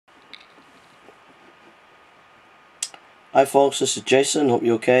Hi folks, this is Jason, hope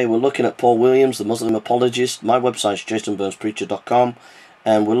you're okay. We're looking at Paul Williams, the Muslim Apologist. My website is jasonburnspreacher.com,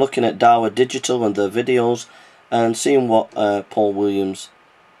 and we're looking at Dawah Digital and their videos and seeing what Paul Williams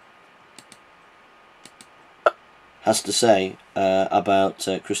has to say about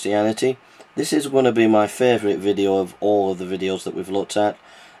Christianity. This is going to be my favourite video of all of the videos that we've looked at.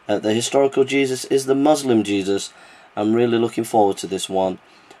 The historical Jesus is the Muslim Jesus. I'm really looking forward to this one.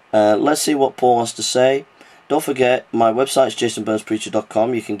 Let's see what Paul has to say. Don't forget, my website is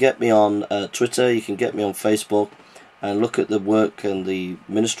jasonburnspreacher.com. You can get me on Twitter, you can get me on Facebook, and look at the work and the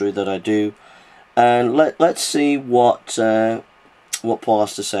ministry that I do. And let's see what Paul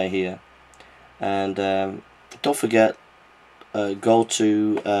has to say here. And don't forget, go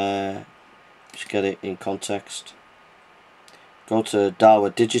to, just get it in context, go to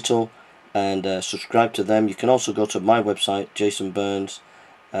Dawah Digital and subscribe to them. You can also go to my website, Jason Burns,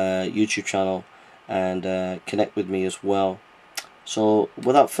 YouTube channel, and connect with me as well. So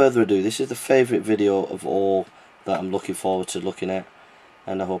without further ado, this is the favourite video of all that I'm looking forward to looking at,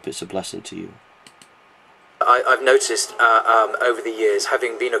 and I hope it's a blessing to you. I've noticed over the years,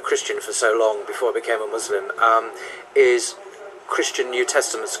 having been a Christian for so long before I became a Muslim, is Christian New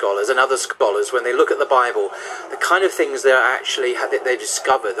Testament scholars and other scholars, when they look at the Bible, the kind of things they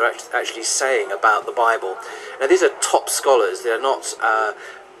discover, they're actually saying about the Bible. Now these are top scholars. They're not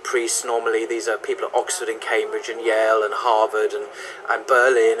priests normally. These are people at Oxford and Cambridge and Yale and Harvard and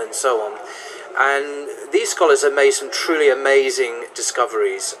Berlin and so on. And these scholars have made some truly amazing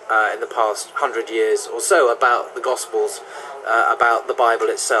discoveries in the past 100 years or so about the Gospels, about the Bible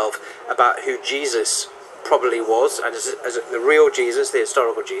itself, about who Jesus probably was, and as the real Jesus, the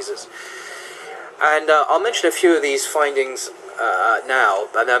historical Jesus. And I'll mention a few of these findings now,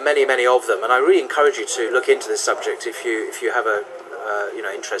 and there are many, many of them. And I really encourage you to look into this subject if you have a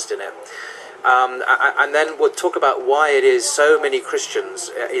interest in it. And then we'll talk about why it is so many Christians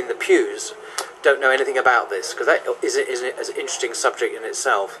in the pews don't know anything about this, because that is an interesting subject in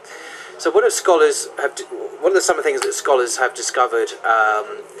itself. So what are some of the things that scholars have discovered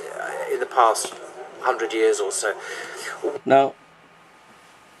in the past 100 years or so? Now,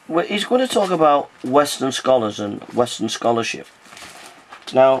 he's going to talk about Western scholars and Western scholarship.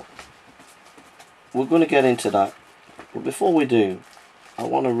 Now, we're going to get into that. But before we do, I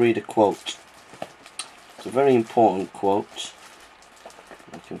want to read a quote. It's a very important quote.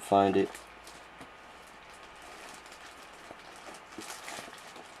 I can find it.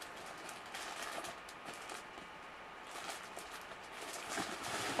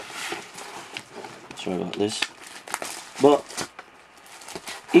 Sorry about this. But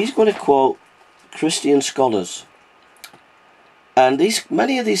he's going to quote Christian scholars. And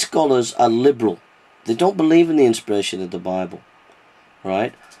many of these scholars are liberal. They don't believe in the inspiration of the Bible.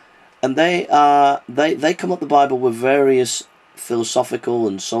 Right? And they come up the Bible with various philosophical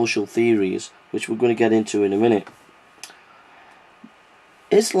and social theories, which we're going to get into in a minute.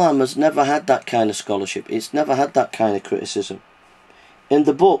 Islam has never had that kind of scholarship. It's never had that kind of criticism. In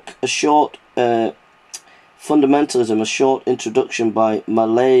the book, A Short Fundamentalism, a short introduction by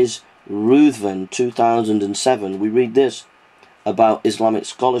Malaise Ruthven, 2007, we read this about Islamic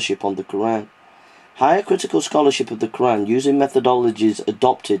scholarship on the Quran. Higher critical scholarship of the Quran, using methodologies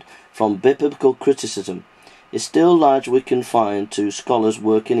adopted from biblical criticism, is still largely confined to scholars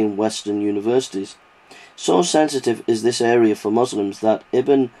working in Western universities. So sensitive is this area for Muslims that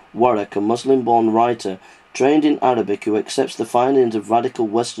Ibn Waraq, a Muslim-born writer trained in Arabic who accepts the findings of radical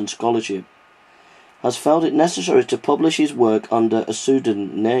Western scholarship, has felt it necessary to publish his work under a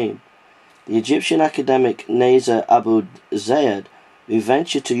pseudonym name. The Egyptian academic Nazer Abu Zayed, who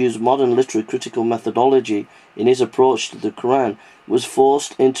ventured to use modern literary critical methodology in his approach to the Quran, was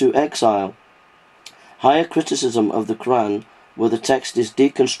forced into exile. Higher criticism of the Quran, where the text is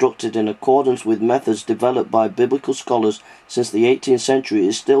deconstructed in accordance with methods developed by biblical scholars since the 18th century,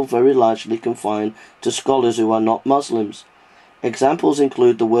 is still very largely confined to scholars who are not Muslims. Examples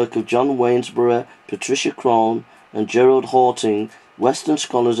include the work of John Wainsborough, Patricia Crone, and Gerald Horting, Western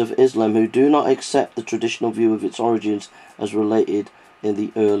scholars of Islam who do not accept the traditional view of its origins as related in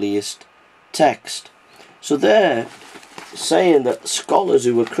the earliest text. So they're saying that scholars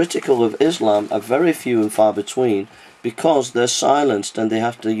who are critical of Islam are very few and far between, because they're silenced and they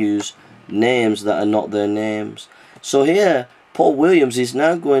have to use names that are not their names. So here, Paul Williams is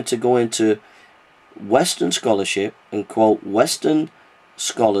now going to go into Western scholarship and quote Western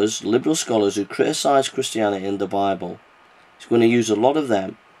scholars, liberal scholars who criticize Christianity and the Bible. He's going to use a lot of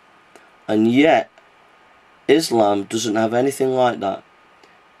them, and yet Islam doesn't have anything like that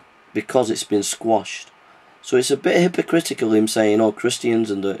because it's been squashed. So it's a bit hypocritical him saying, oh,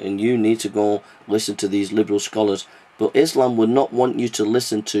 Christians and you need to go listen to these liberal scholars, But Islam would not want you to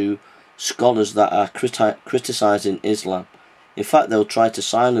listen to scholars that are criticizing Islam. In fact, they'll try to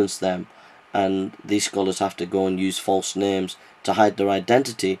silence them, and these scholars have to go and use false names to hide their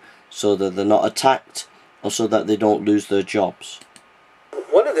identity so that they're not attacked or so that they don't lose their jobs.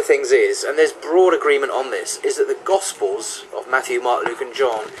 One of the things is, and there's broad agreement on this, is that the Gospels of Matthew, Mark, Luke and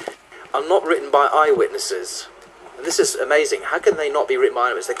John are not written by eyewitnesses. And this is amazing. How can they not be written by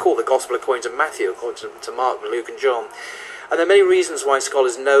eyewitnesses? They're called the Gospel according to Matthew, according to Mark, Luke and John. And there are many reasons why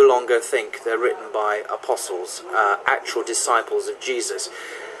scholars no longer think they're written by apostles, actual disciples of Jesus.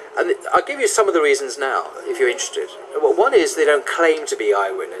 And I'll give you some of the reasons now, if you're interested. Well, one is they don't claim to be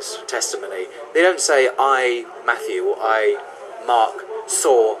eyewitness testimony. They don't say, I, Matthew, or I, Mark,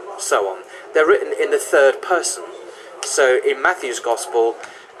 saw, so on. They're written in the third person. So in Matthew's Gospel,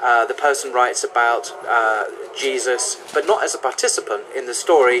 the person writes about Jesus, but not as a participant in the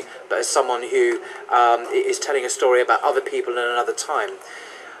story, but as someone who is telling a story about other people in another time.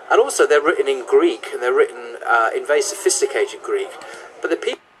 And also they're written in Greek, and they're written in very sophisticated Greek. But the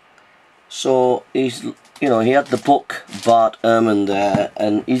people... So he's, he had the book Bart Ehrman there,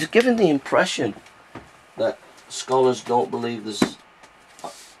 and he's given the impression that scholars don't believe there's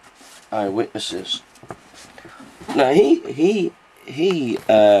eyewitnesses. Now if you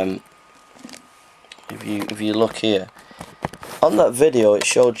look here on that video, it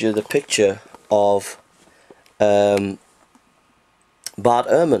showed you the picture of Bart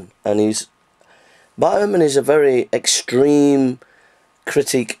Ehrman, and Bart Ehrman is a very extreme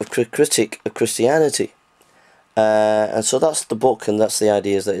critic of Christianity, and so that's the book, and that's the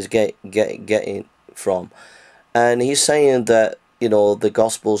ideas that he's getting from. And he's saying that the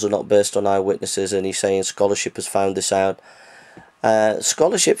Gospels are not based on eyewitnesses, and he's saying scholarship has found this out.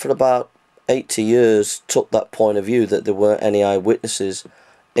 Scholarship for about 80 years took that point of view, that there weren't any eyewitnesses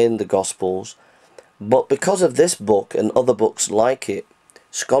in the Gospels. But because of this book and other books like it,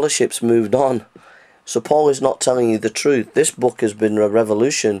 scholarship's moved on. So Paul is not telling you the truth. This book has been a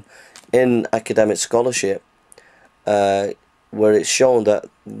revolution in academic scholarship, where it's shown that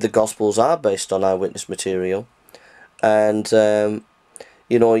the Gospels are based on eyewitness material. And there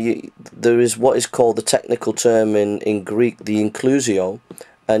is what is called the technical term in Greek, the inclusio.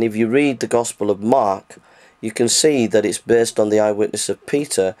 And if you read the Gospel of Mark, you can see that it's based on the eyewitness of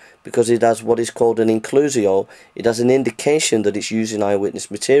Peter, because it has what is called an inclusio. It has an indication that it's using eyewitness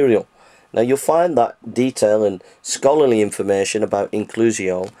material. Now you'll find that detail and scholarly information about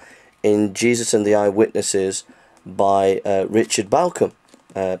inclusio in Jesus and the Eyewitnesses by Richard Balcom,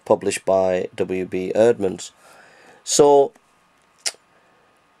 published by W.B. Erdman's. So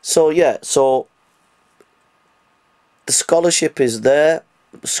the scholarship is there.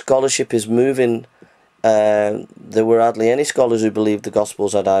 Scholarship is moving. There were hardly any scholars who believed the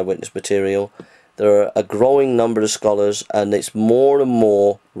Gospels had eyewitness material. There are a growing number of scholars, and it's more and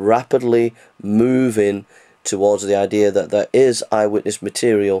more rapidly moving towards the idea that there is eyewitness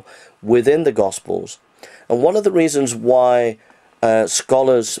material within the Gospels. And one of the reasons why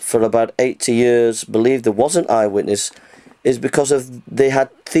scholars for about 80 years believed there wasn't eyewitness is because they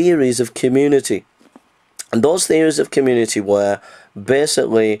had theories of community. And those theories of community were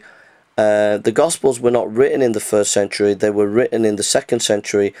basically the Gospels were not written in the 1st century, they were written in the 2nd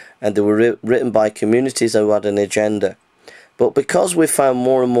century, and they were written by communities who had an agenda. But because we found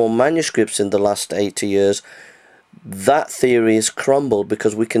more and more manuscripts in the last 80 years, that theory is crumbled,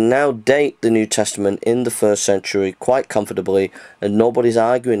 because we can now date the New Testament in the 1st century quite comfortably, and nobody's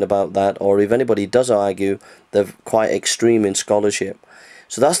arguing about that, or if anybody does argue, they're quite extreme in scholarship.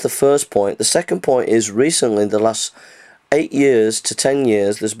 So that's the first point. The second point is, recently, in the last 8 years to 10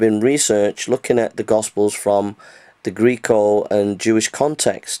 years, there's been research looking at the Gospels from the Greco and Jewish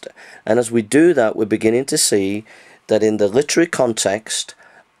context. And as we do that, we're beginning to see that in the literary context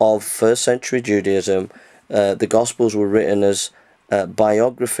of 1st century Judaism, the Gospels were written as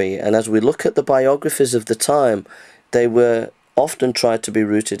biography. And as we look at the biographies of the time, they were often tried to be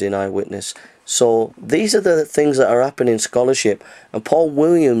rooted in eyewitness. So these are the things that are happening in scholarship, and Paul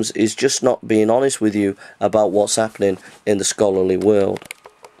Williams is just not being honest with you about what's happening in the scholarly world.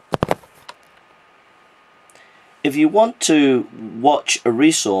 If you want to watch a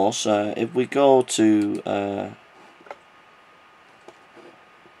resource, if we go to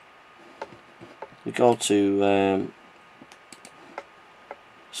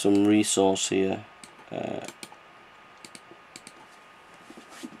some resource here.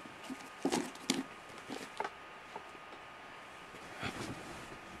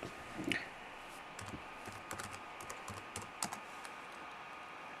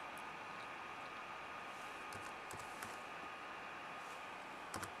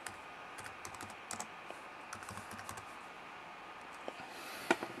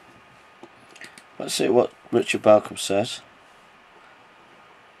 Let's see what Richard Balcombe says.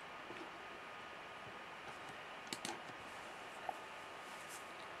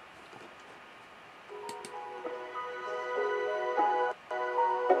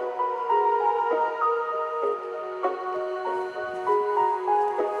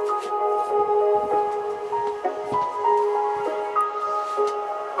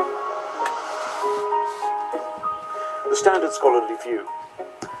 The standard scholarly view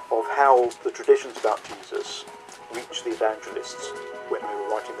of how the traditions about Jesus reached the evangelists when they were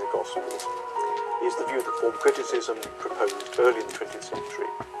writing their Gospels is the view that form criticism proposed early in the 20th century.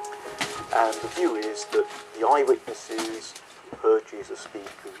 And the view is that the eyewitnesses who heard Jesus speak,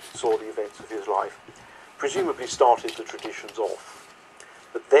 who saw the events of his life, presumably started the traditions off.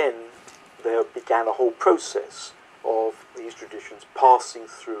 But then there began a whole process of these traditions passing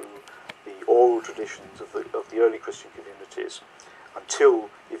through the oral traditions of the early Christian communities until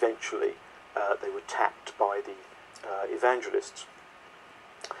eventually they were tapped by the evangelists.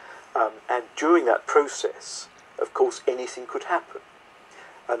 And during that process, of course, anything could happen.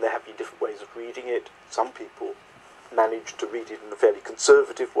 And there have been different ways of reading it. Some people managed to read it in a fairly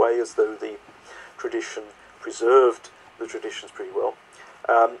conservative way, as though the tradition preserved the traditions pretty well.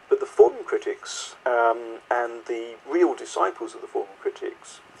 But the form critics and the real disciples of the form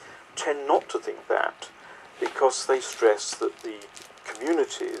critics tend not to think that, because they stress that the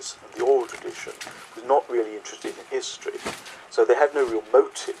communities and the oral tradition was not really interested in history. So they have no real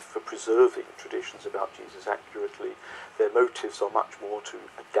motive for preserving traditions about Jesus accurately. Their motives are much more to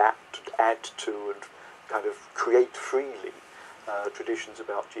adapt and add to and kind of create freely traditions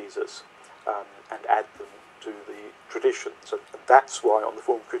about Jesus and add them to the traditions. And that's why, on the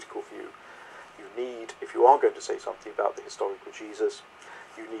form critical view, you need, if you are going to say something about the historical Jesus,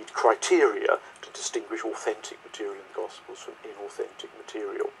 you need criteria to distinguish authentic material in the Gospels from inauthentic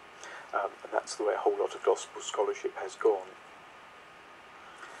material. And that's the way a whole lot of Gospel scholarship has gone.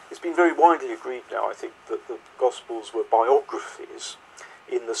 It's been very widely agreed now, I think, that the Gospels were biographies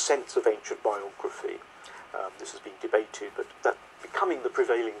in the sense of ancient biography. This has been debated, but that's becoming the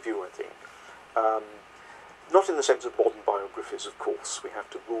prevailing view, I think. Not in the sense of modern biographies, of course. We have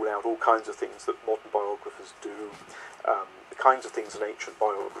to rule out all kinds of things that modern biographers do. The kinds of things an ancient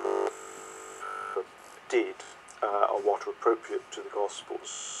biographer did are what are appropriate to the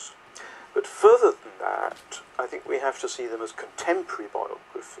Gospels. But further than that, I think we have to see them as contemporary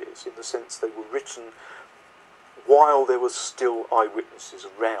biographies, in the sense they were written while there were still eyewitnesses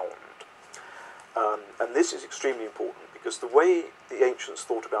around. And this is extremely important, because the way the ancients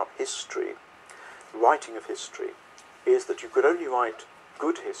thought about history, the writing of history, is that you could only write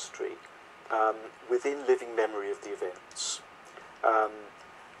good history within living memory of the events.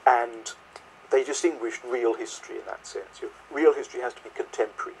 And they distinguished real history in that sense. Real history has to be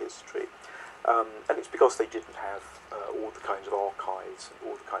contemporary history. And it's because they didn't have all the kinds of archives and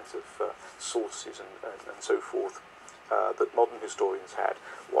all the kinds of sources and so forth that modern historians had.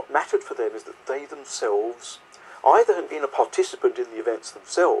 What mattered for them is that they themselves either had been a participant in the events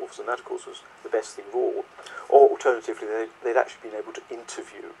themselves, and that of course was the best thing of all, or alternatively they'd actually been able to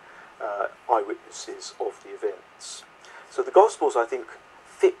interview eyewitnesses of the events. So the Gospels, I think,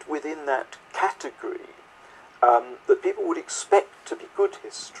 fit within that category that people would expect to be good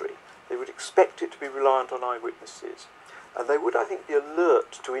history. They would expect it to be reliant on eyewitnesses. And they would, I think, be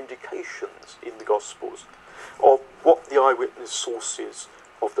alert to indications in the Gospels of what the eyewitness sources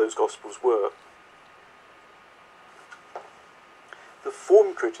of those Gospels were. The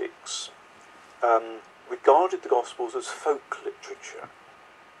form critics regarded the Gospels as folk literature.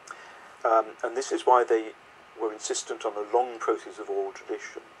 And this is why they were insistent on a long process of oral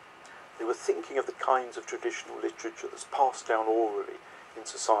tradition. They were thinking of the kinds of traditional literature that's passed down orally in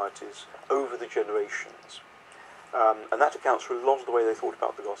societies over the generations. And that accounts for a lot of the way they thought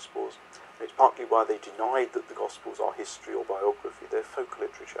about the Gospels. And it's partly why they denied that the Gospels are history or biography. They're folk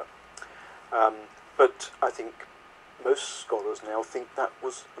literature. But I think most scholars now think that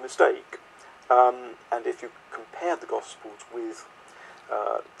was a mistake. And if you compare the Gospels with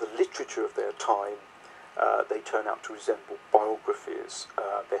the literature of their time, they turn out to resemble biographies,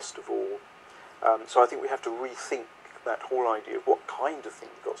 best of all. So I think we have to rethink that whole idea of what kind of thing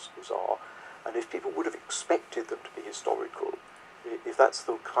the Gospels are, and if people would have expected them to be historical, if that's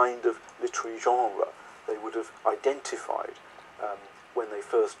the kind of literary genre they would have identified when they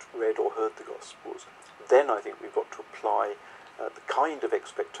first read or heard the Gospels, then I think we've got to apply the kind of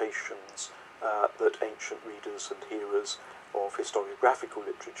expectations that ancient readers and hearers of historiographical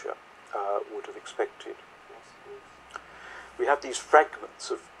literature would have expected. We have these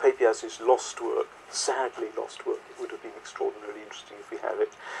fragments of Papias's lost work, sadly lost work. It would have been extraordinarily interesting if we had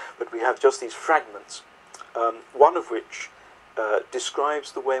it. But we have just these fragments, one of which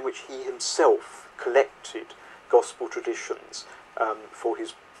describes the way in which he himself collected gospel traditions for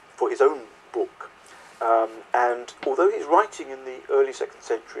his own book. And although he's writing in the early 2nd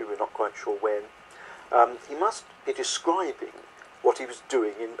century, we're not quite sure when, he must be describing what he was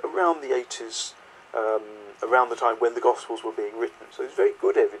doing in around the 80s, around the time when the Gospels were being written. So there's very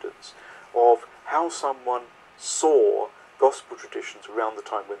good evidence of how someone saw gospel traditions around the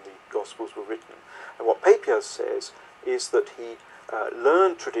time when the Gospels were written. And what Papias says is that he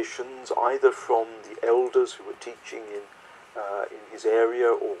learned traditions either from the elders who were teaching in his area,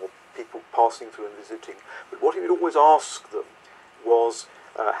 or people passing through and visiting. But what he would always ask them was,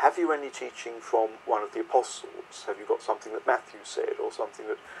 have you any teaching from one of the apostles? Have you got something that Matthew said, or something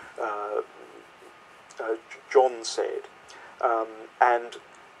that John said? And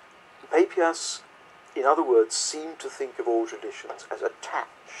Papias, in other words, seemed to think of all traditions as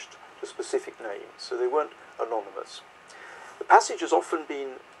attached to specific names, so they weren't anonymous. The passage has often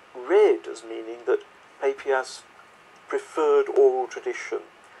been read as meaning that Papias preferred oral tradition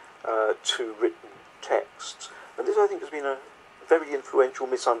to written texts, and this, I think, has been a very influential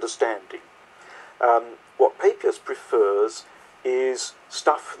misunderstanding. What Papias prefers is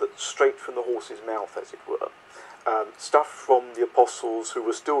stuff that's straight from the horse's mouth, as it were, stuff from the apostles who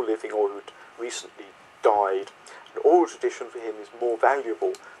were still living or who'd recently died. And oral tradition for him is more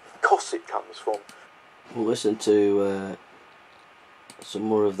valuable because it comes from... We'll listen to some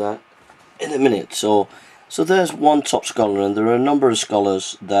more of that in a minute. So there's one top scholar, and there are a number of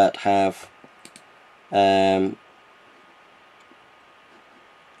scholars that have yeah,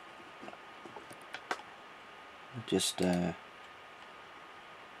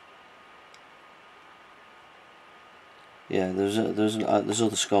 there's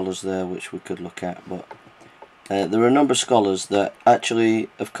other scholars there which we could look at, but there are a number of scholars that actually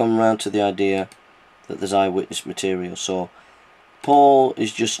have come around to the idea that there's eyewitness material. So Paul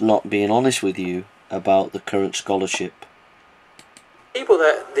is just not being honest with you about the current scholarship. People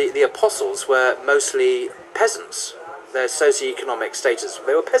that the apostles were mostly peasants. Their socio-economic status,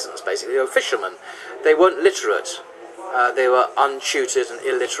 they were peasants basically, they were fishermen. They weren't literate. They were untutored and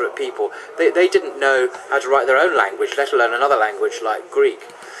illiterate people. They didn't know how to write their own language, let alone another language like Greek.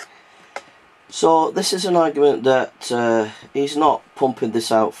 So this is an argument that he's not pumping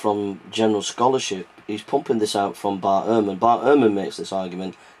this out from general scholarship. He's pumping this out from Bart Ehrman. Bart Ehrman makes this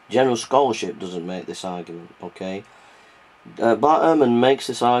argument. General scholarship doesn't make this argument, okay? Bart Ehrman makes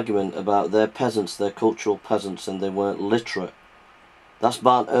this argument about their peasants, their cultural peasants, and they weren't literate. That's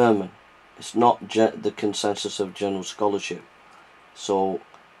Bart Ehrman. It's not the consensus of general scholarship. So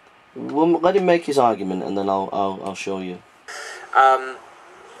we'll let him make his argument, and then I'll show you. And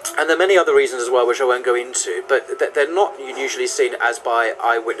there are many other reasons as well, which I won't go into, but they're not usually seen as by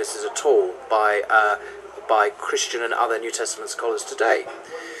eyewitnesses at all, by Christian and other New Testament scholars today.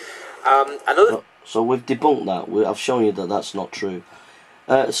 So we've debunked that. I've shown you that that's not true.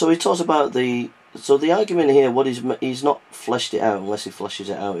 So he talks about the argument here. What he's not fleshed it out unless he fleshes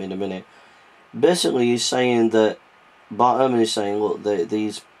it out in a minute. Basically, he's saying that Bart Ehrman is saying, look,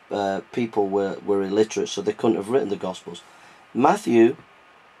 these people were illiterate, so they couldn't have written the Gospels. Matthew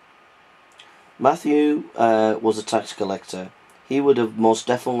was a tax collector. He would have most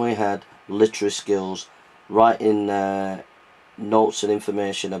definitely had literary skills, writing notes and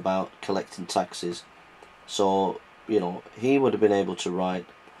information about collecting taxes. So, you know, he would have been able to write.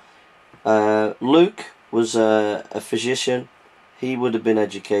 Luke was a physician. He would have been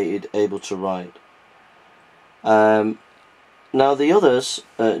educated, able to write. Now the others,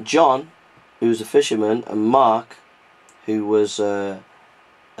 John, who was a fisherman, and Mark, who was a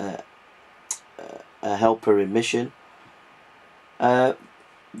helper in mission.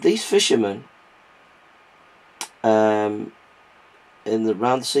 These fishermen around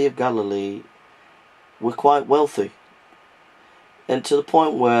the Sea of Galilee were quite wealthy, and to the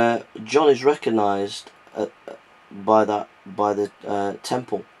point where John is recognised by the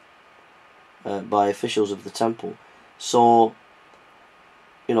temple, by officials of the temple. So,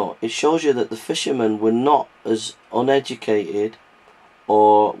 you know, it shows you that the fishermen were not as uneducated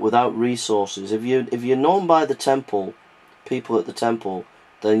or without resources. If you're known by the temple, people at the temple,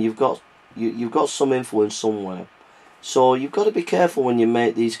 then you've got some influence somewhere. So you've got to be careful when you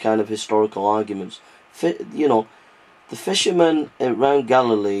make these kind of historical arguments. You know, the fishermen around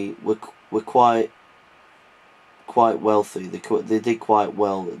Galilee were quite wealthy. They did quite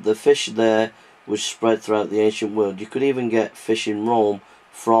well. The fish there was spread throughout the ancient world. You could even get fish in Rome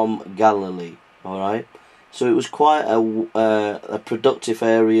from Galilee. All right, so it was quite a productive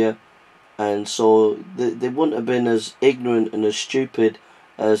area. and so they wouldn't have been as ignorant and as stupid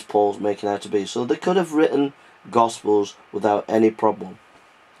as Paul's making out to be. So they could have written Gospels without any problem.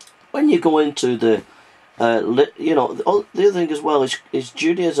 When you go into the the other thing as well is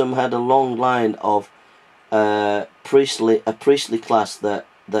Judaism had a long line of a priestly class that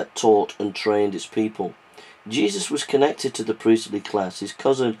taught and trained its people. Jesus was connected to the priestly class. His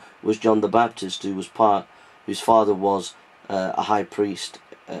cousin was John the Baptist, whose father was a high priest,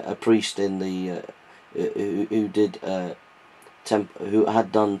 a priest in the who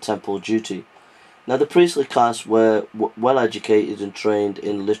had done temple duty. Now the priestly class were well educated and trained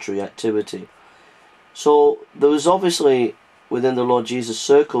in literary activity. So there was obviously within the Lord Jesus'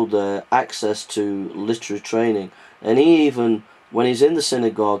 circle there access to literary training, and he even, when he's in the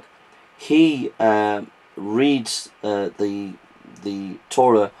synagogue, he reads the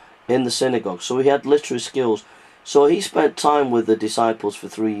Torah in the synagogue. So he had literary skills. So he spent time with the disciples for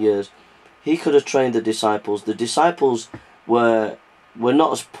 3 years. He could have trained the disciples. The disciples were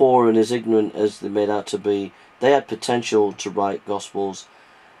not as poor and as ignorant as they made out to be. They had potential to write Gospels.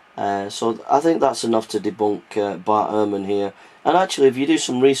 So I think that's enough to debunk Bart Ehrman here. And actually, if you do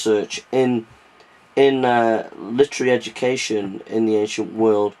some research in literary education in the ancient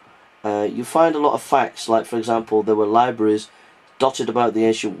world, you find a lot of facts. Like, for example, there were libraries dotted about the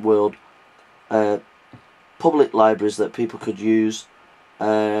ancient world, public libraries that people could use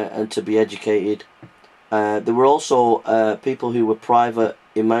and to be educated. There were also people who were private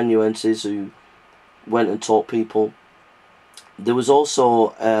amanuenses who went and taught people. There was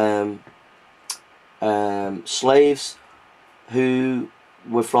also slaves who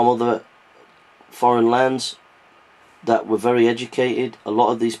were from other foreign lands that were very educated. A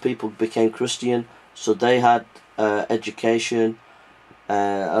lot of these people became Christian, so they had education.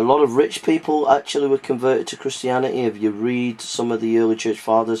 A lot of rich people actually were converted to Christianity. If you read some of the early church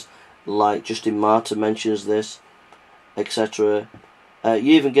fathers, like Justin Martyr mentions this, etc.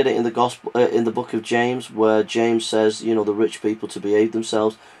 You even get it in the gospel, in the book of James, where James says, the rich people to behave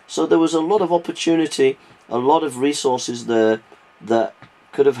themselves. So there was a lot of opportunity, a lot of resources there that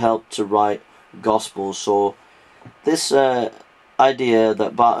could have helped to write Gospels. So this idea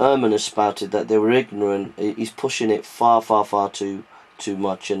that Bart Ehrman has spouted, that they were ignorant, he's pushing it far, far, far too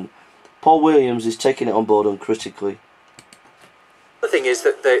much. And Paul Williams is taking it on board uncritically. The thing is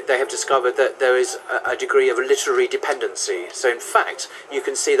that they have discovered that there is a degree of literary dependency. So in fact, you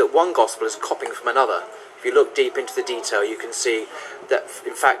can see that one gospel is copying from another. If you look deep into the detail, you can see that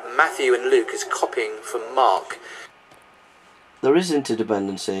in fact Matthew and Luke is copying from Mark. There is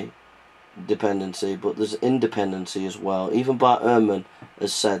interdependency, but there's independency as well. Even Bart Ehrman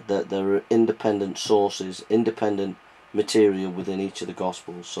has said that there are independent sources, independent material within each of the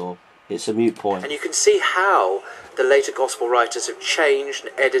Gospels. So it's a moot point. And you can see how the later Gospel writers have changed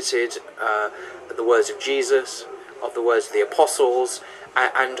and edited the words of Jesus, of the words of the Apostles,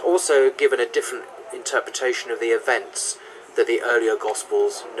 and also given a different interpretation of the events that the earlier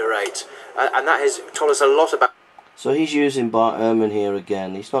Gospels narrate. And that has told us a lot about... So he's using Bart Ehrman here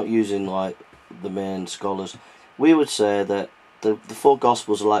again. He's not using like the main scholars. We would say that the four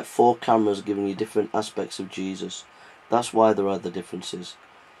Gospels are like four cameras giving you different aspects of Jesus. That's why there are the differences.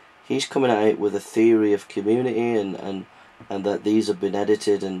 He's coming at it with a theory of community and that these have been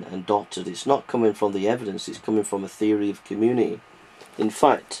edited and doctored. It's not coming from the evidence, it's coming from a theory of community. In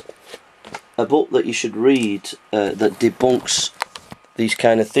fact, a book that you should read that debunks these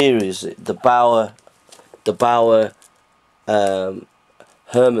kind of theories, the Bauer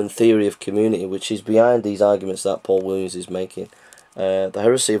Herman theory of community, which is behind these arguments that Paul Williams is making. The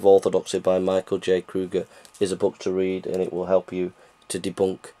Heresy of Orthodoxy by Michael J. Kruger is a book to read, and it will help you to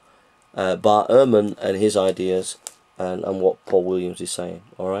debunk Bart Ehrman and his ideas and what Paul Williams is saying.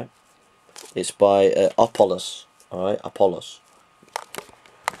 Alright? It's by Apologist. Alright? Apologist.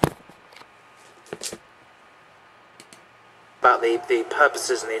 About the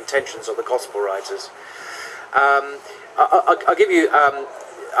purposes and the intentions of the Gospel writers. I'll give you...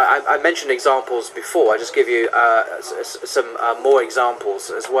 I mentioned examples before. I just give you some more examples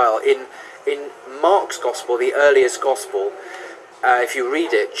as well. In Mark's Gospel, the earliest Gospel, if you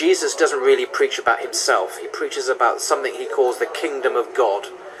read it, Jesus doesn't really preach about himself. He preaches about something he calls the kingdom of God.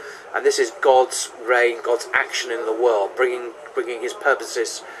 And this is God's reign, God's action in the world, bringing his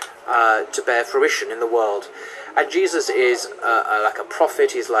purposes to bear fruition in the world. And Jesus is like a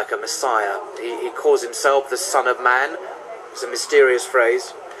prophet, he's like a Messiah. He calls himself the Son of Man. It's a mysterious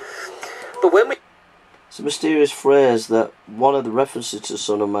phrase. But when we... It's a mysterious phrase that one of the references to the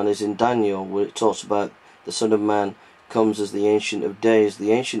Son of Man is in Daniel, where it talks about the Son of Man comes as the Ancient of Days.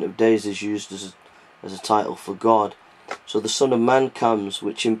 The Ancient of Days is used as a title for God. So the Son of Man comes,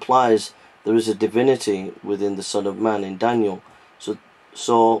 which implies there is a divinity within the Son of Man in Daniel.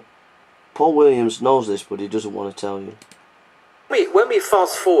 So Paul Williams knows this, but he doesn't want to tell you. When we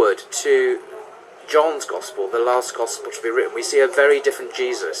fast forward to John's Gospel, the last Gospel to be written, we see a very different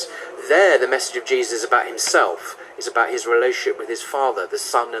Jesus. There, the message of Jesus is about himself. It's about his relationship with his Father, the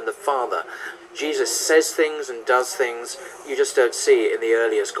Son and the Father. Jesus says things and does things you just don't see in the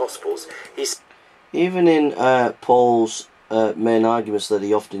earliest Gospels. Even in Paul's main arguments that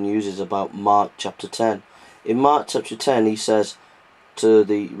he often uses about Mark chapter 10. In Mark chapter 10 he says to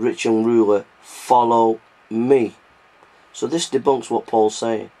the rich young ruler, "Follow me." So this debunks what Paul's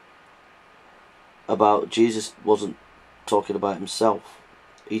saying about Jesus wasn't talking about himself.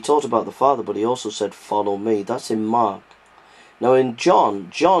 He talked about the Father, but he also said, "Follow me." That's in Mark. Now in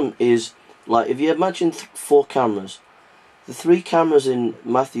John is like, if you imagine 4 cameras, the 3 cameras in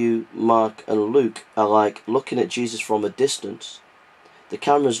Matthew, Mark and Luke are like looking at Jesus from a distance. The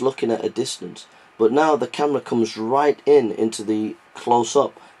camera's looking at a distance, but now the camera comes right into the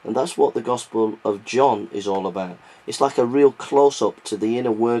close-up, and that's what the Gospel of John is all about. It's like a real close-up to the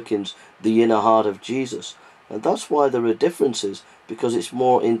inner workings, the inner heart of Jesus. And that's why there are differences, because it's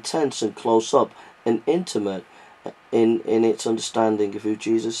more intense and close-up and intimate in its understanding of who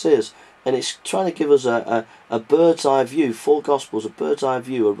Jesus is. And it's trying to give us a bird's eye view, 4 Gospels, a bird's eye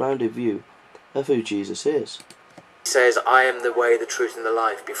view, a rounded view of who Jesus is. He says, "I am the way, the truth and the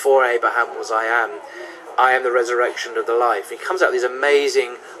life. Before Abraham was I am. I am the resurrection of the life." He comes out with these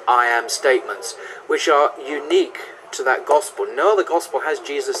amazing I am statements, which are unique to that Gospel. No other Gospel has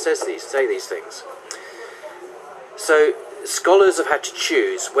Jesus say these things. So scholars have had to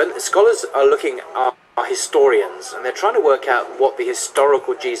choose. When scholars are looking at are historians, and they're trying to work out what the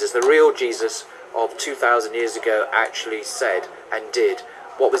historical Jesus, the real Jesus of 2,000 years ago actually said and did.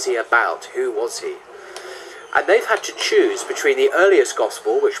 What was he about? Who was he? And they've had to choose between the earliest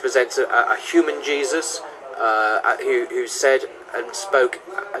Gospel, which presents a human Jesus who said and spoke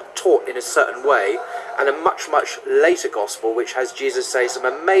and taught in a certain way, and a much, much later Gospel, which has Jesus say some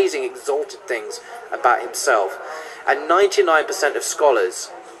amazing, exalted things about himself. And 99% of scholars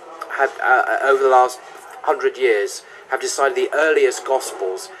have, over the last 100 years, have decided the earliest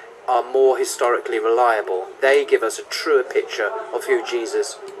Gospels are more historically reliable. They give us a truer picture of who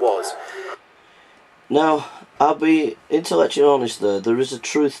Jesus was. Now, I'll be intellectually honest there. There is a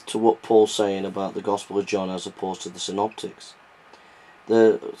truth to what Paul's saying about the Gospel of John as opposed to the Synoptics.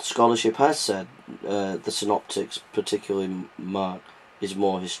 The scholarship has said the Synoptics, particularly Mark, is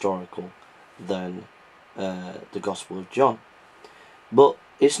more historical than the Gospel of John. But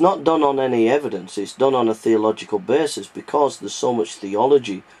it's not done on any evidence. It's done on a theological basis, because there's so much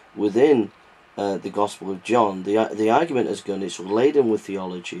theology within the Gospel of John. The argument is going, it's laden with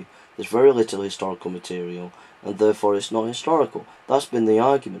theology. There's very little historical material, and therefore it's not historical. That's been the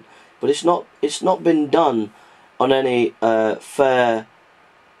argument. But it's not been done on any fair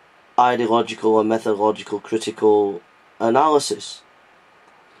ideological or methodological critical analysis.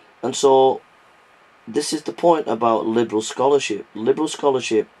 And so this is the point about liberal scholarship. Liberal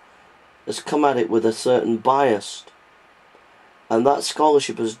scholarship has come at it with a certain bias, and that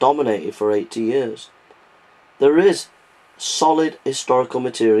scholarship has dominated for 80 years. There is solid historical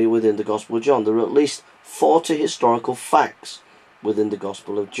material within the Gospel of John. There are at least 40 historical facts within the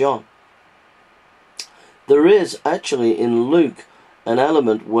Gospel of John. There is actually in Luke an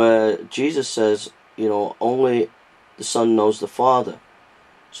element where Jesus says, you know, only the Son knows the Father.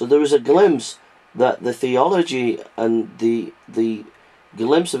 So there is a glimpse that the theology and the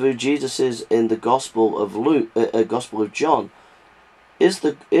glimpse of who Jesus is in the Gospel of Luke, Gospel of John, is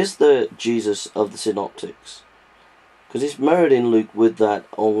the Jesus of the Synoptics, because it's mirrored in Luke with that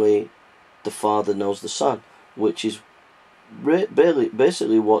only the Father knows the Son, which is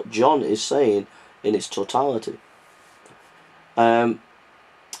basically what John is saying in its totality.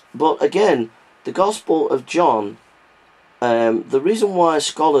 But again, the Gospel of John, the reason why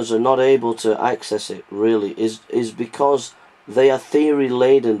scholars are not able to access it really is because they are theory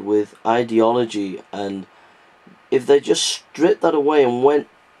laden with ideology, and if they just stripped that away and went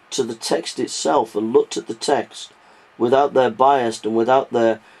to the text itself and looked at the text without their bias and without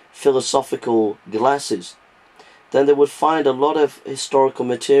their philosophical glasses, then they would find a lot of historical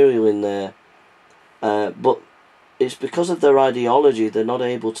material in there, but it's because of their ideology they're not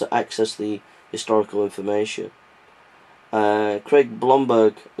able to access the historical information. Craig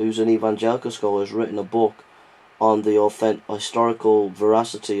Blomberg, who's an evangelical scholar, has written a book on the historical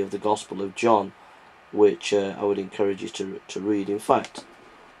veracity of the Gospel of John, which I would encourage you to read. In fact,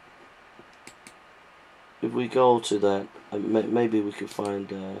 if we go to that, maybe we could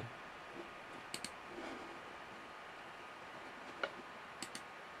find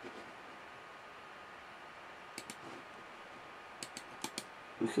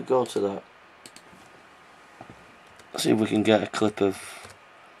We could go to that. Let's see if we can get a clip of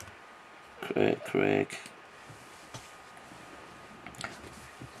Craig.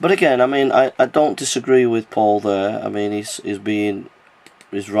 But again, I mean, I don't disagree with Paul there. I mean, he's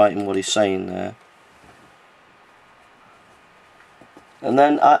right in what he's saying there. And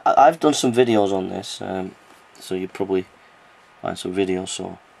then I've done some videos on this, so you probably find some videos.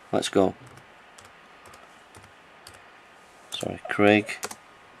 So let's go. Sorry, Craig.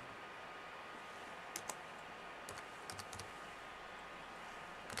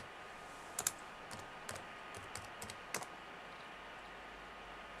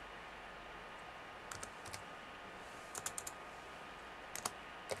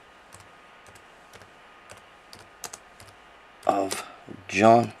 Of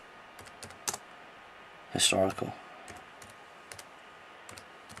John, historical.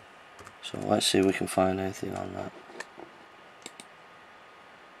 So let's see if we can find anything on that.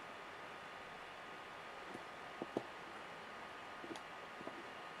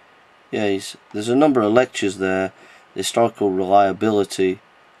 Yeah, there's a number of lectures there. The historical reliability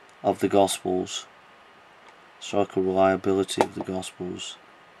of the Gospels. Historical reliability of the Gospels.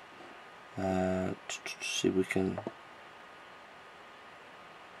 See if we can.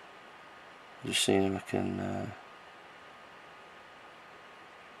 Just seeing if I can.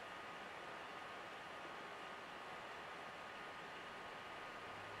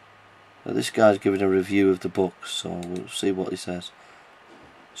 This guy's giving a review of the book, so we'll see what he says.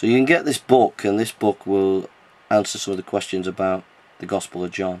 So you can get this book, and this book will answer some of the questions about the Gospel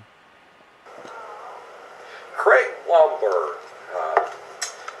of John. Craig Blomberg,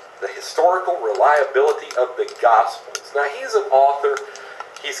 the historical reliability of the Gospels. Now, he's an author.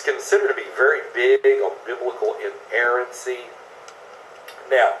 He's considered to be very big on biblical inerrancy.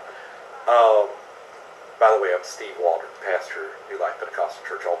 Now, by the way, I'm Steve Waldron, pastor of New Life Pentecostal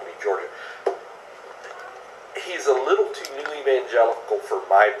Church, Albany, Georgia. He's a little too new evangelical for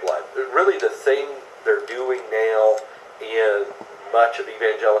my blood. Really, the thing they're doing now in much of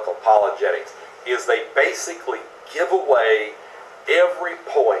evangelical apologetics is they basically give away every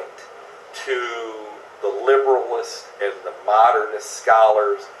point to the liberalist and the modernist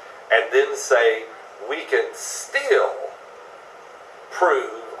scholars, and then say we can still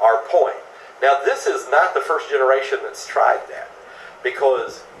prove our point. Now, this is not the first generation that's tried that,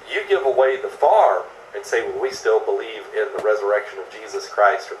 because you give away the farm and say, well, we still believe in the resurrection of Jesus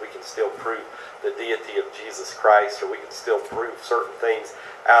Christ, or we can still prove the deity of Jesus Christ, or we can still prove certain things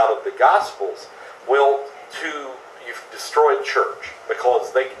out of the Gospels. Well, you've destroyed church,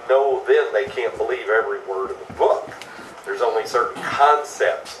 because they know then they can't believe every word of the book. There's only certain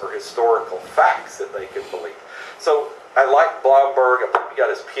concepts or historical facts that they can believe. So I like Blomberg. I believe he got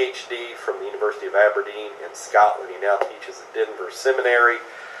his PhD from the University of Aberdeen in Scotland. He now teaches at Denver Seminary.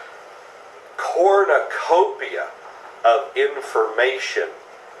 Cornucopia of information.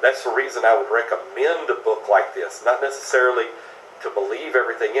 That's the reason I would recommend a book like this. Not necessarily to believe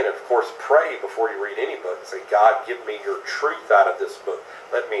everything in it. Of course, pray before you read any book and say, God, give me your truth out of this book.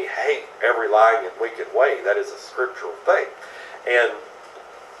 Let me hate every lying and wicked way. That is a scriptural thing. And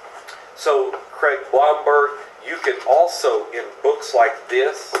so, Craig Blomberg, you can also, in books like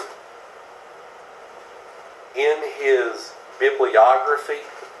this, in his bibliography,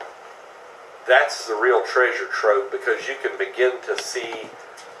 that's the real treasure trove, because you can begin to see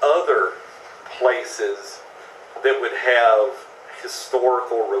other places that would have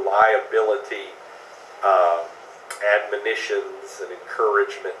historical reliability, admonitions and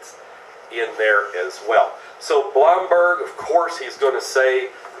encouragements in there as well. So Blomberg, of course, he's going to say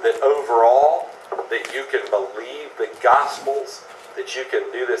that overall that you can believe the Gospels, that you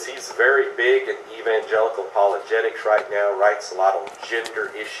can do this. He's very big in evangelical apologetics right now, writes a lot on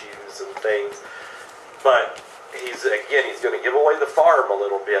gender issues and things. But he's going to give away the farm a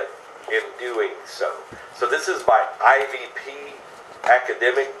little bit in doing so. So this is by IVP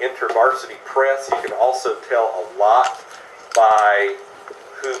Academic InterVarsity Press. You can also tell a lot by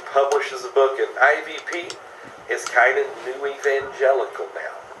who publishes the book. And IVP is kind of new evangelical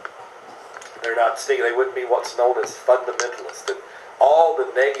now. They're not sticking. They wouldn't be what's known as fundamentalist, and all the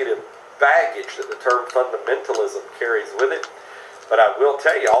negative baggage that the term fundamentalism carries with it. But I will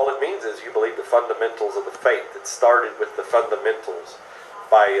tell you, all it means is you believe the fundamentals of the faith. It started with the fundamentals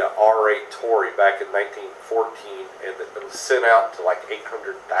by R.A. Torrey back in 1914, and it was sent out to like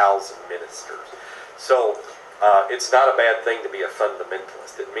 800,000 ministers. So it's not a bad thing to be a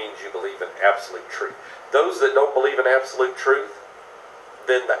fundamentalist. It means you believe in absolute truth. Those that don't believe in absolute truth,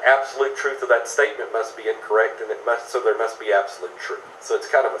 then the absolute truth of that statement must be incorrect, and so there must be absolute truth. So it's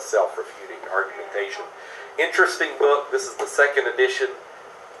kind of a self-refuting argumentation. Interesting book. This is the second edition.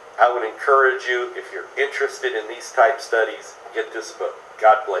 I would encourage you, if you're interested in these type studies, get this book.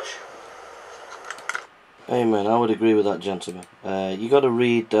 God bless you. Amen. I would agree with that, gentleman. You got to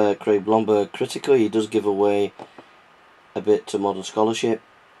read Craig Blomberg critically. He does give away a bit to modern scholarship,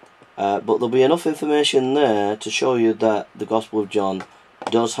 but there'll be enough information there to show you that the Gospel of John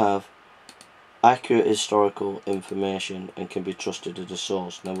does have accurate historical information and can be trusted as a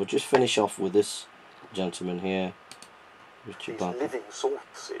source. Now we'll just finish off with this gentleman here, Richard These Barker. living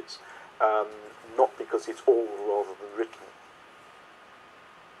sources, not because it's all rather than written.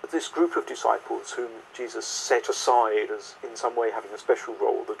 This group of disciples whom Jesus set aside as in some way having a special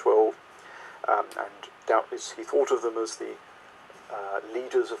role, the 12, and doubtless he thought of them as the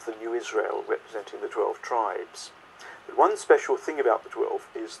leaders of the new Israel representing the 12 tribes. But one special thing about the 12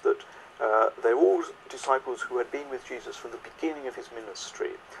 is that they're all disciples who had been with Jesus from the beginning of his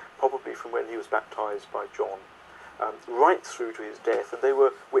ministry, probably from when he was baptized by John, right through to his death, and they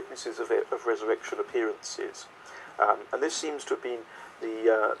were witnesses of resurrection appearances. And this seems to have been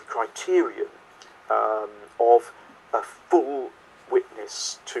the criterion of a full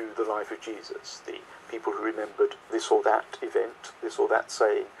witness to the life of Jesus. The people who remembered this or that event, this or that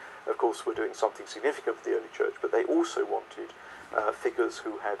saying, of course, were doing something significant for the early church, but they also wanted figures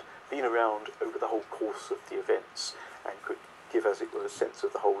who had been around over the whole course of the events and could give, as it were, a sense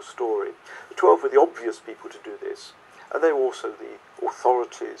of the whole story. The 12 were the obvious people to do this, and they were also the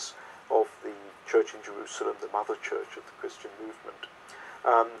authorities of the church in Jerusalem, the mother church of the Christian movement.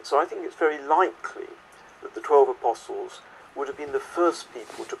 So I think it's very likely that the 12 apostles would have been the first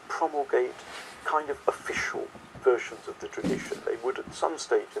people to promulgate kind of official versions of the tradition. They would at some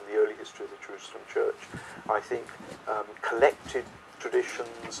stage in the early history of the Jerusalem church, I think, collected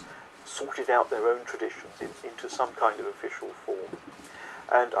traditions, sorted out their own traditions into some kind of official form.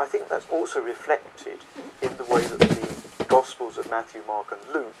 And I think that's also reflected in the way that the Gospels of Matthew, Mark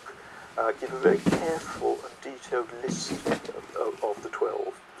and Luke give a very careful and detailed list of the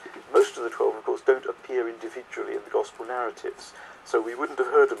 12. Most of the 12, of course, don't appear individually in the Gospel narratives, so we wouldn't have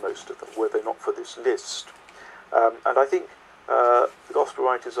heard of most of them were they not for this list. And I think the Gospel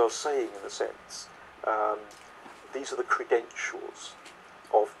writers are saying, in a sense, these are the credentials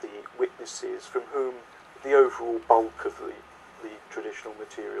of the witnesses from whom the overall bulk of the traditional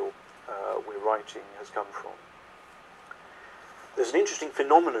material we're writing has come from. There's an interesting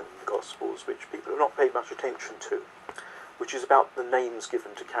phenomenon in the Gospels which people have not paid much attention to, which is about the names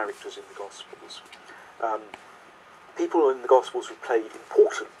given to characters in the Gospels. People in the Gospels who play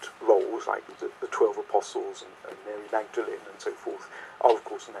important roles, like the 12 apostles and Mary Magdalene and so forth, are of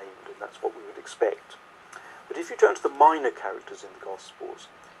course named, and that's what we would expect. But if you turn to the minor characters in the Gospels,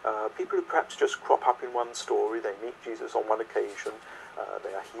 people who perhaps just crop up in one story, they meet Jesus on one occasion,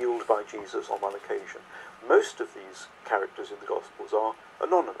 they are healed by Jesus on one occasion. Most of these characters in the Gospels are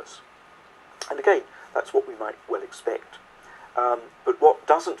anonymous. And again, that's what we might well expect. But what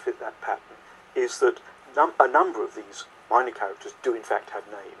doesn't fit that pattern is that a number of these minor characters do in fact have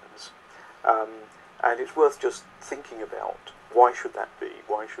names. And it's worth just thinking about why should that be?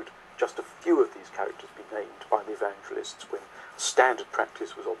 Why should just a few of these characters be named by the evangelists when standard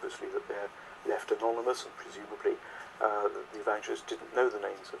practice was obviously that they're left anonymous, and presumably the evangelists didn't know the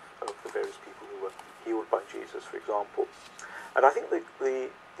names of the various people who were healed by Jesus, for example. And I think the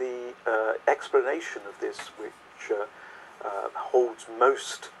explanation of this, which holds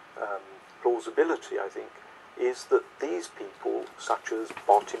most plausibility, I think, is that these people, such as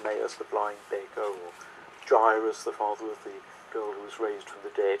Bartimaeus, the blind beggar, or Jairus, the father of the girl who was raised from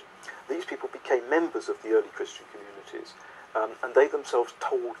the dead, these people became members of the early Christian communities, and they themselves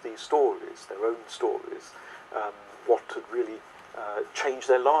told these stories, their own stories, what had really changed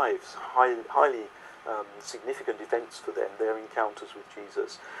their lives, highly significant events for them, their encounters with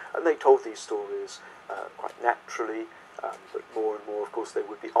Jesus. And they told these stories quite naturally, but more and more, of course, they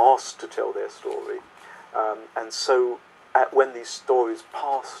would be asked to tell their story. And so when these stories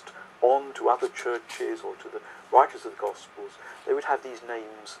passed on to other churches or to the writers of the Gospels, they would have these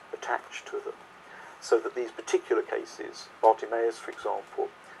names attached to them. So that these particular cases, Bartimaeus, for example,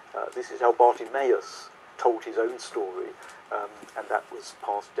 this is how Bartimaeus told his own story, and that was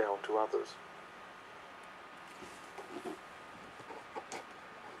passed down to others.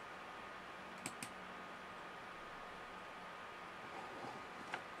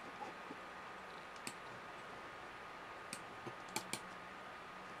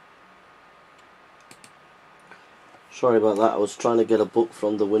 Sorry about that, I was trying to get a book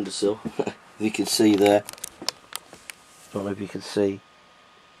from the windowsill. If you can see there. Don't know if you can see.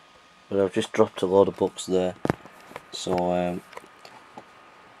 But I've just dropped a lot of books there. So,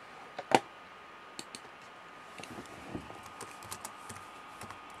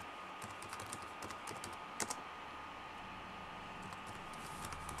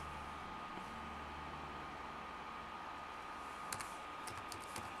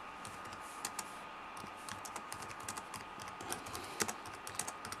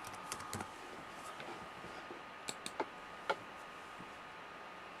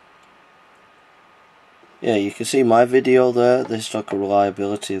 Yeah, you can see my video there, the historical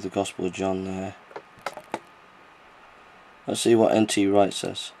reliability of the Gospel of John there. Let's see what N.T. Wright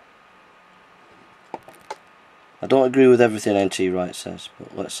says. I don't agree with everything N.T. Wright says,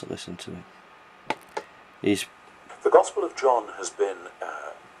 but let's listen to him. The Gospel of John has been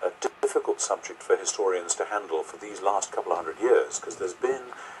a difficult subject for historians to handle for these last couple of hundred years, because there's been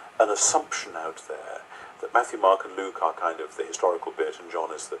an assumption out there that Matthew, Mark and Luke are kind of the historical bit and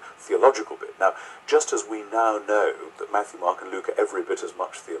John is the theological bit. Now, just as we now know that Matthew, Mark and Luke are every bit as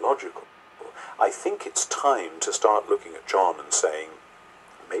much theological, I think it's time to start looking at John and saying,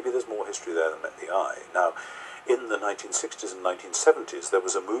 maybe there's more history there than met the eye. Now, in the 1960s and 1970s, there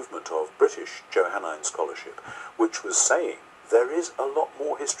was a movement of British Johannine scholarship which was saying there is a lot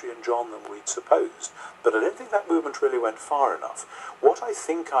more history in John than we'd supposed. But I don't think that movement really went far enough. What I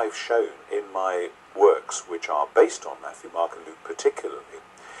think I've shown in my works, which are based on Matthew, Mark and Luke particularly,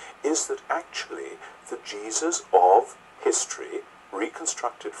 is that actually the Jesus of history,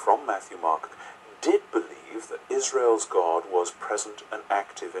 reconstructed from Matthew, Mark, did believe that Israel's God was present and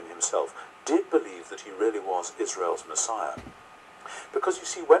active in himself, did believe that he really was Israel's Messiah. Because you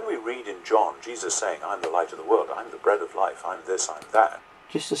see, when we read in John, Jesus saying, I'm the light of the world, I'm the bread of life, I'm this, I'm that.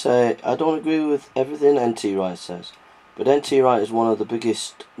 Just to say, I don't agree with everything N.T. Wright says, but N.T. Wright is one of the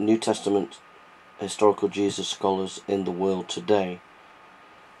biggest New Testament historical Jesus scholars in the world today.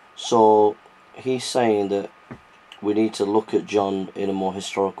 So he's saying that we need to look at John in a more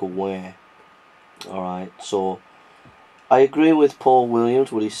historical way. Alright, so I agree with Paul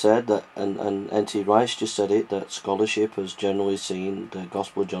Williams, what he said, that, and N.T. Wright just said it, that scholarship has generally seen the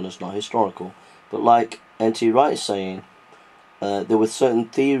Gospel of John as not historical. But like N.T. Wright is saying, there were certain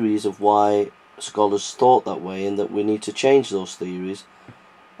theories of why scholars thought that way, and that we need to change those theories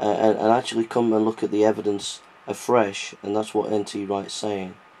and actually come and look at the evidence afresh, and that's what N.T. Wright's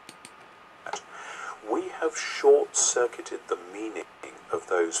saying. We have short-circuited the meaning of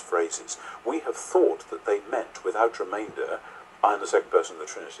those phrases. We have thought that they meant, without remainder, I am the second person of the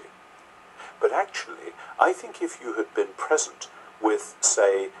Trinity. But actually, I think if you had been present with,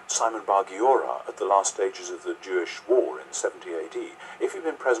 say, Simon Bar Giora at the last stages of the Jewish war in 70 AD, if you'd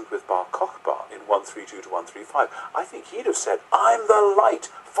been present with Bar Kokhba in 132 to 135, I think he'd have said, I'm the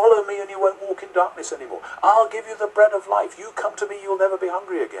light, follow me and you won't walk in darkness anymore. I'll give you the bread of life, you come to me, you'll never be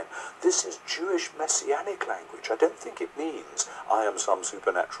hungry again. This is Jewish messianic language. I don't think it means I am some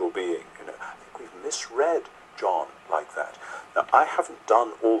supernatural being. You know, I think we've misread John like that. Now, I haven't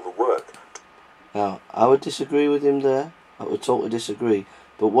done all the work. Now, I would disagree with him there. I would totally disagree.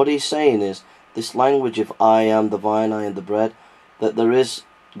 But what he's saying is, this language of I am the vine, I am the bread, that there is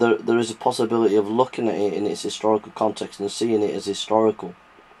a possibility of looking at it in its historical context and seeing it as historical.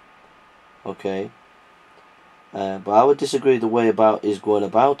 Okay? But I would disagree the way about he's going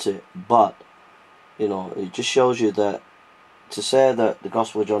about it. But, you know, it just shows you that to say that the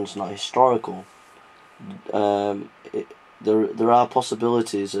Gospel of John is not historical, there are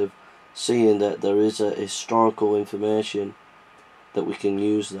possibilities of seeing that there is a historical information that we can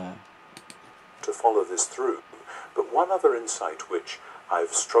use there. To follow this through. But one other insight which I've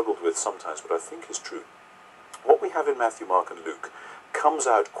struggled with sometimes, but I think is true. What we have in Matthew, Mark and Luke comes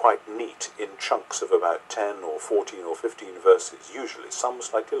out quite neat in chunks of about 10 or 14 or 15 verses, usually, some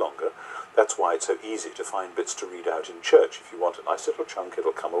slightly longer. That's why it's so easy to find bits to read out in church. If you want a nice little chunk,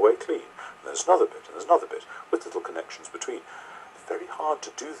 it'll come away clean. And there's another bit, and there's another bit, with little connections between. Very hard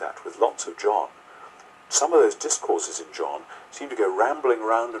to do that with lots of John. Some of those discourses in John seem to go rambling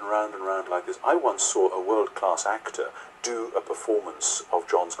round and round and round like this. I once saw a world-class actor do a performance of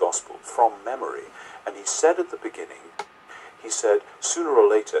John's Gospel from memory, and he said at the beginning, he said, sooner or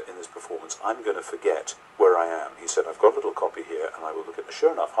later in this performance, I'm going to forget where I am. He said, I've got a little copy here, and I will look at it.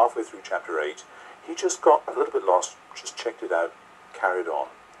 Sure enough, halfway through chapter 8, he just got a little bit lost, just checked it out, carried on.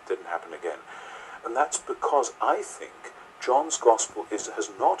 Didn't happen again. And that's because I think John's Gospel has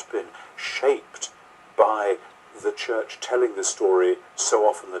not been shaped by the church telling the story so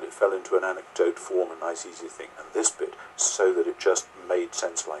often that it fell into an anecdote form, a nice easy thing, and this bit so that it just made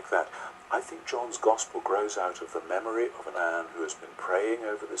sense like that. I think John's Gospel grows out of the memory of a man who has been praying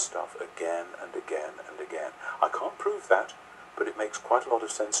over this stuff again and again and again. I can't prove that, but it makes quite a lot of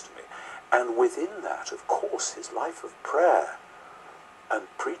sense to me. And within that, of course, his life of prayer and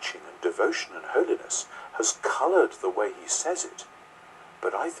preaching and devotion and holiness has coloured the way he says it.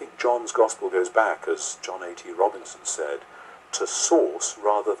 But I think John's Gospel goes back, as John A.T. Robinson said, to source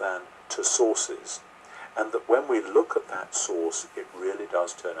rather than to sources. And that when we look at that source, it really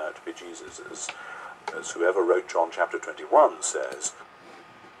does turn out to be Jesus, as whoever wrote John chapter 21 says.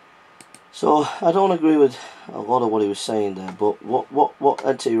 So, I don't agree with a lot of what he was saying there, but what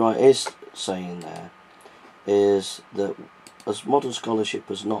N.T. Wright is saying there is that as modern scholarship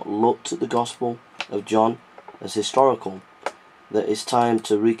has not looked at the Gospel of John as historical, that it's time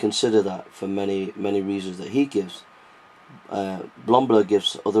to reconsider that for many reasons that he gives. Blomberg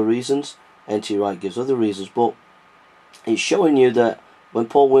gives other reasons, N.T. Wright gives other reasons, but it's showing you that when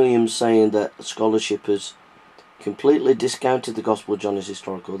Paul Williams saying that scholarship has completely discounted the Gospel of John as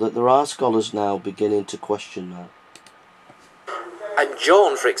historical, that there are scholars now beginning to question that. And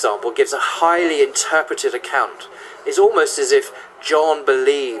John, for example, gives a highly interpreted account. It's almost as if John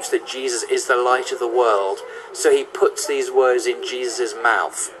believes that Jesus is the light of the world, so he puts these words in Jesus'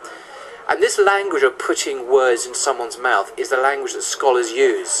 mouth. And this language of putting words in someone's mouth is the language that scholars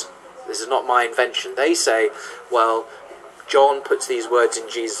use. This is not my invention. They say, well, John puts these words in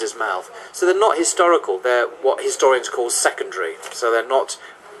Jesus' mouth. So they're not historical. They're what historians call secondary. So they're not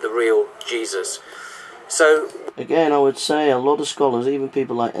the real Jesus. So again, I would say a lot of scholars, even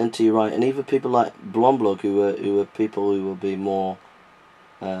people like N.T. Wright, and even people like Blomberg, who are people who will be more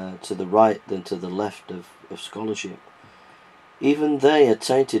to the right than to the left of scholarship, even they are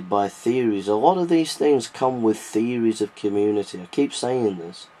tainted by theories. A lot of these things come with theories of community. I keep saying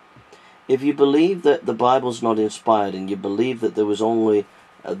this. If you believe that the Bible's not inspired, and you believe that there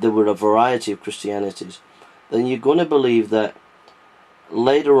were a variety of Christianities, then you're going to believe that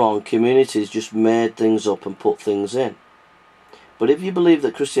later on communities just made things up and put things in. But if you believe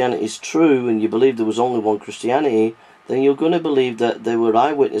that Christianity is true, and you believe there was only one Christianity, then you're going to believe that there were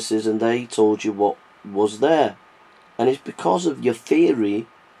eyewitnesses and they told you what was there. And it's because of your theory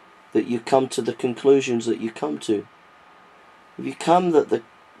that you come to the conclusions that you come to. If you come that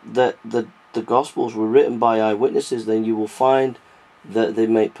the Gospels were written by eyewitnesses, then you will find that they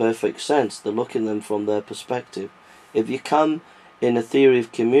make perfect sense. They look at them from their perspective. If you come in a theory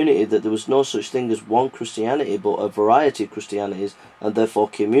of community that there was no such thing as one Christianity but a variety of Christianities, and therefore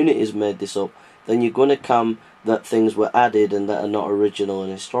communities made this up, then you're going to come that things were added and that are not original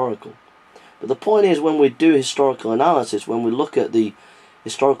and historical. But the point is, when we do historical analysis, when we look at the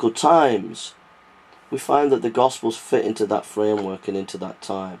historical times, we find that the Gospels fit into that framework and into that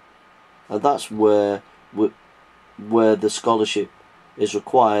time. And that's where the scholarship is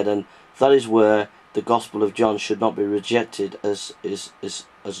required, and that is where the Gospel of John should not be rejected as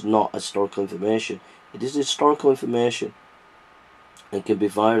not historical information. It is historical information and can be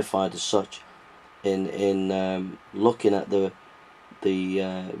verified as such in looking at the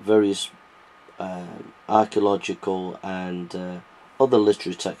various archaeological and other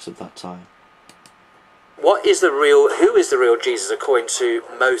literary texts of that time. who is the real Jesus according to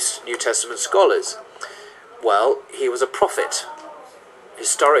most New Testament scholars? Well, he was a prophet.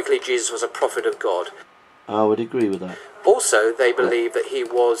 Historically, Jesus was a prophet of God. I would agree with that. Also, they believe that he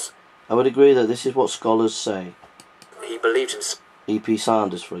was... I would agree that this is what scholars say. He believed himself E.P.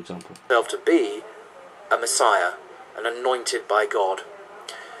 Sanders, for example, to be a Messiah, an anointed by God.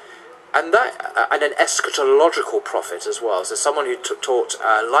 And an eschatological prophet as well. So someone who taught,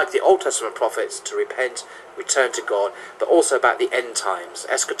 like the Old Testament prophets, to repent, return to God, but also about the end times.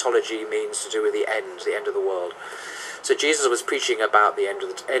 Eschatology means to do with the end of the world. So Jesus was preaching about the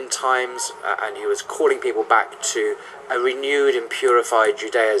end times, and he was calling people back to a renewed and purified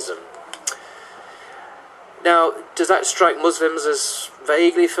Judaism. Now, does that strike Muslims as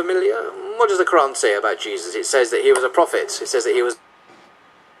vaguely familiar? What does the Quran say about Jesus? It says that he was a prophet. It says that he was...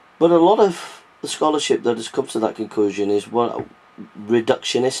 But a lot of the scholarship that has come to that conclusion is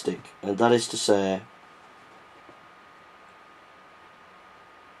reductionistic, and that is to say,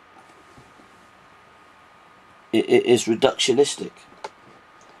 it is reductionistic.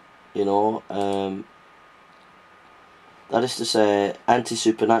 You know, that is to say,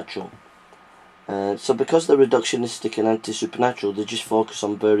 anti-supernatural. So because they're reductionistic and anti-supernatural, they just focus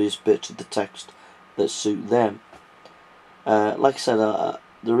on various bits of the text that suit them. Like I said,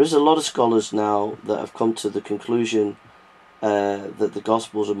 there is a lot of scholars now that have come to the conclusion that the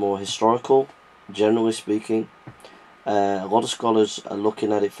Gospels are more historical, generally speaking. A lot of scholars are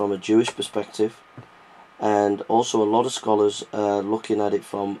looking at it from a Jewish perspective, and also a lot of scholars are looking at it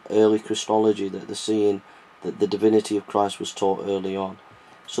from early Christology, that they're seeing that the divinity of Christ was taught early on.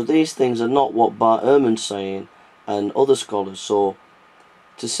 So these things are not what Bart Ehrman's saying and other scholars. So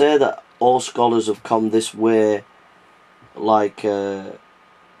to say that all scholars have come this way, like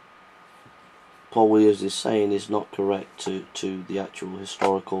Paul Williams is saying, is not correct to the actual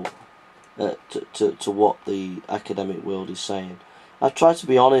historical, to what the academic world is saying. I've tried to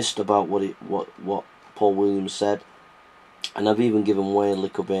be honest about what Paul Williams said, and I've even given way a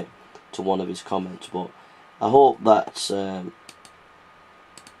little bit to one of his comments, but I hope that's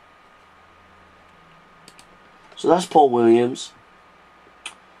so that's Paul Williams.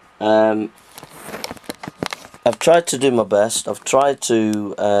 I've tried to do my best. I've tried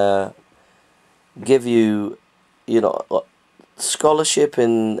to give you, scholarship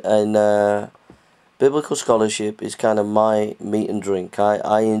in biblical scholarship is kind of my meat and drink.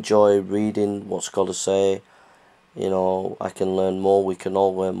 I enjoy reading what scholars say. I can learn more. We can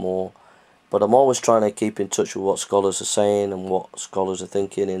all learn more. But I'm always trying to keep in touch with what scholars are saying and what scholars are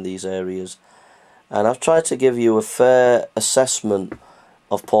thinking in these areas. And I've tried to give you a fair assessment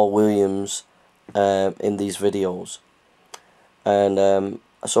of Paul Williams in these videos. And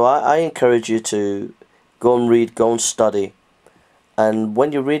so I encourage you to go and read, go and study. And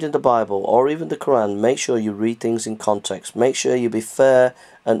when you're reading the Bible or even the Quran, make sure you read things in context. Make sure you be fair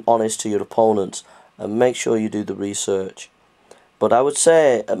and honest to your opponents. And make sure you do the research. But I would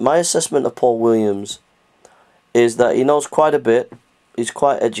say my assessment of Paul Williams is that he knows quite a bit. He's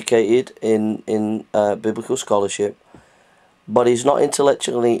quite educated in biblical scholarship. But he's not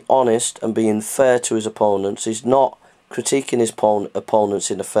intellectually honest and being fair to his opponents. He's not critiquing his opponents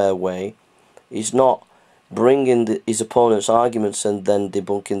in a fair way. He's not bringing his opponents' arguments and then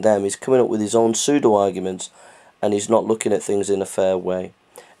debunking them. He's coming up with his own pseudo-arguments, and he's not looking at things in a fair way.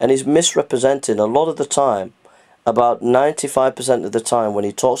 And he's misrepresenting a lot of the time. About 95% of the time when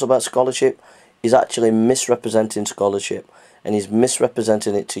he talks about scholarship, he's actually misrepresenting scholarship, and he's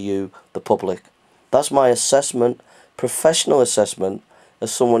misrepresenting it to you, the public. That's my assessment, professional assessment,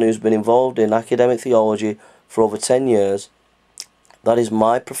 as someone who's been involved in academic theology for over 10 years. That is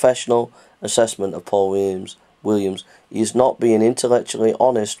my professional assessment of Paul Williams. He is not being intellectually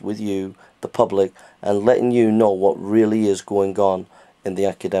honest with you, the public, and letting you know what really is going on in the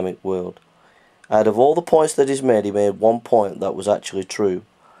academic world. Out of all the points that he's made, he made one point that was actually true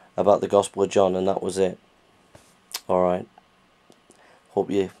about the Gospel of John, and that was it. Alright.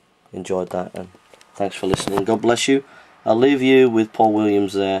 Hope you enjoyed that, and thanks for listening. God bless you. I'll leave you with Paul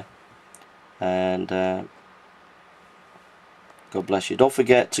Williams there, and God bless you. Don't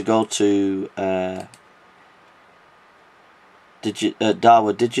forget to go to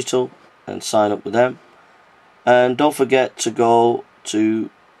Dawa Digital and sign up with them. And don't forget to go to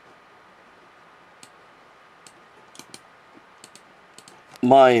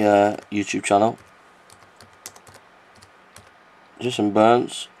my YouTube channel, Jason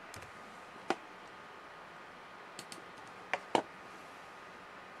Burns.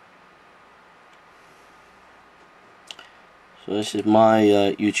 So this is my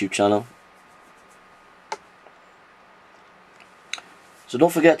YouTube channel. So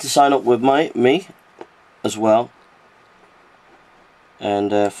don't forget to sign up with me as well.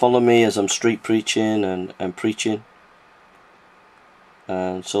 And follow me as I'm street preaching and preaching.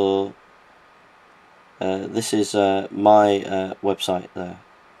 And so this is my website there,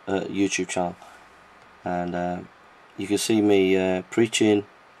 YouTube channel, and you can see me preaching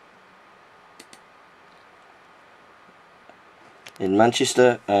in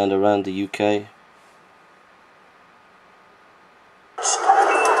Manchester and around the UK.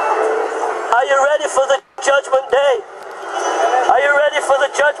 Are you ready for the judgment day? Are you ready for the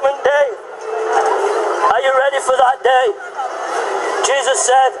judgment day? Are you ready for that day? Jesus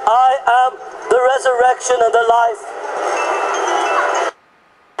said, I am the resurrection and the life.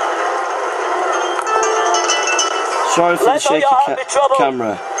 Sorry for the shaky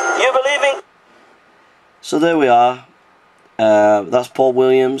camera. You believe in... So there we are. That's Paul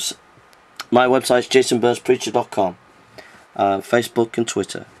Williams. My website is jasonburnspreacher.com. Facebook and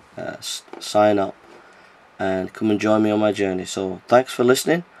Twitter. Sign up and come and join me on my journey. So thanks for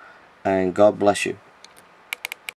listening, and God bless you.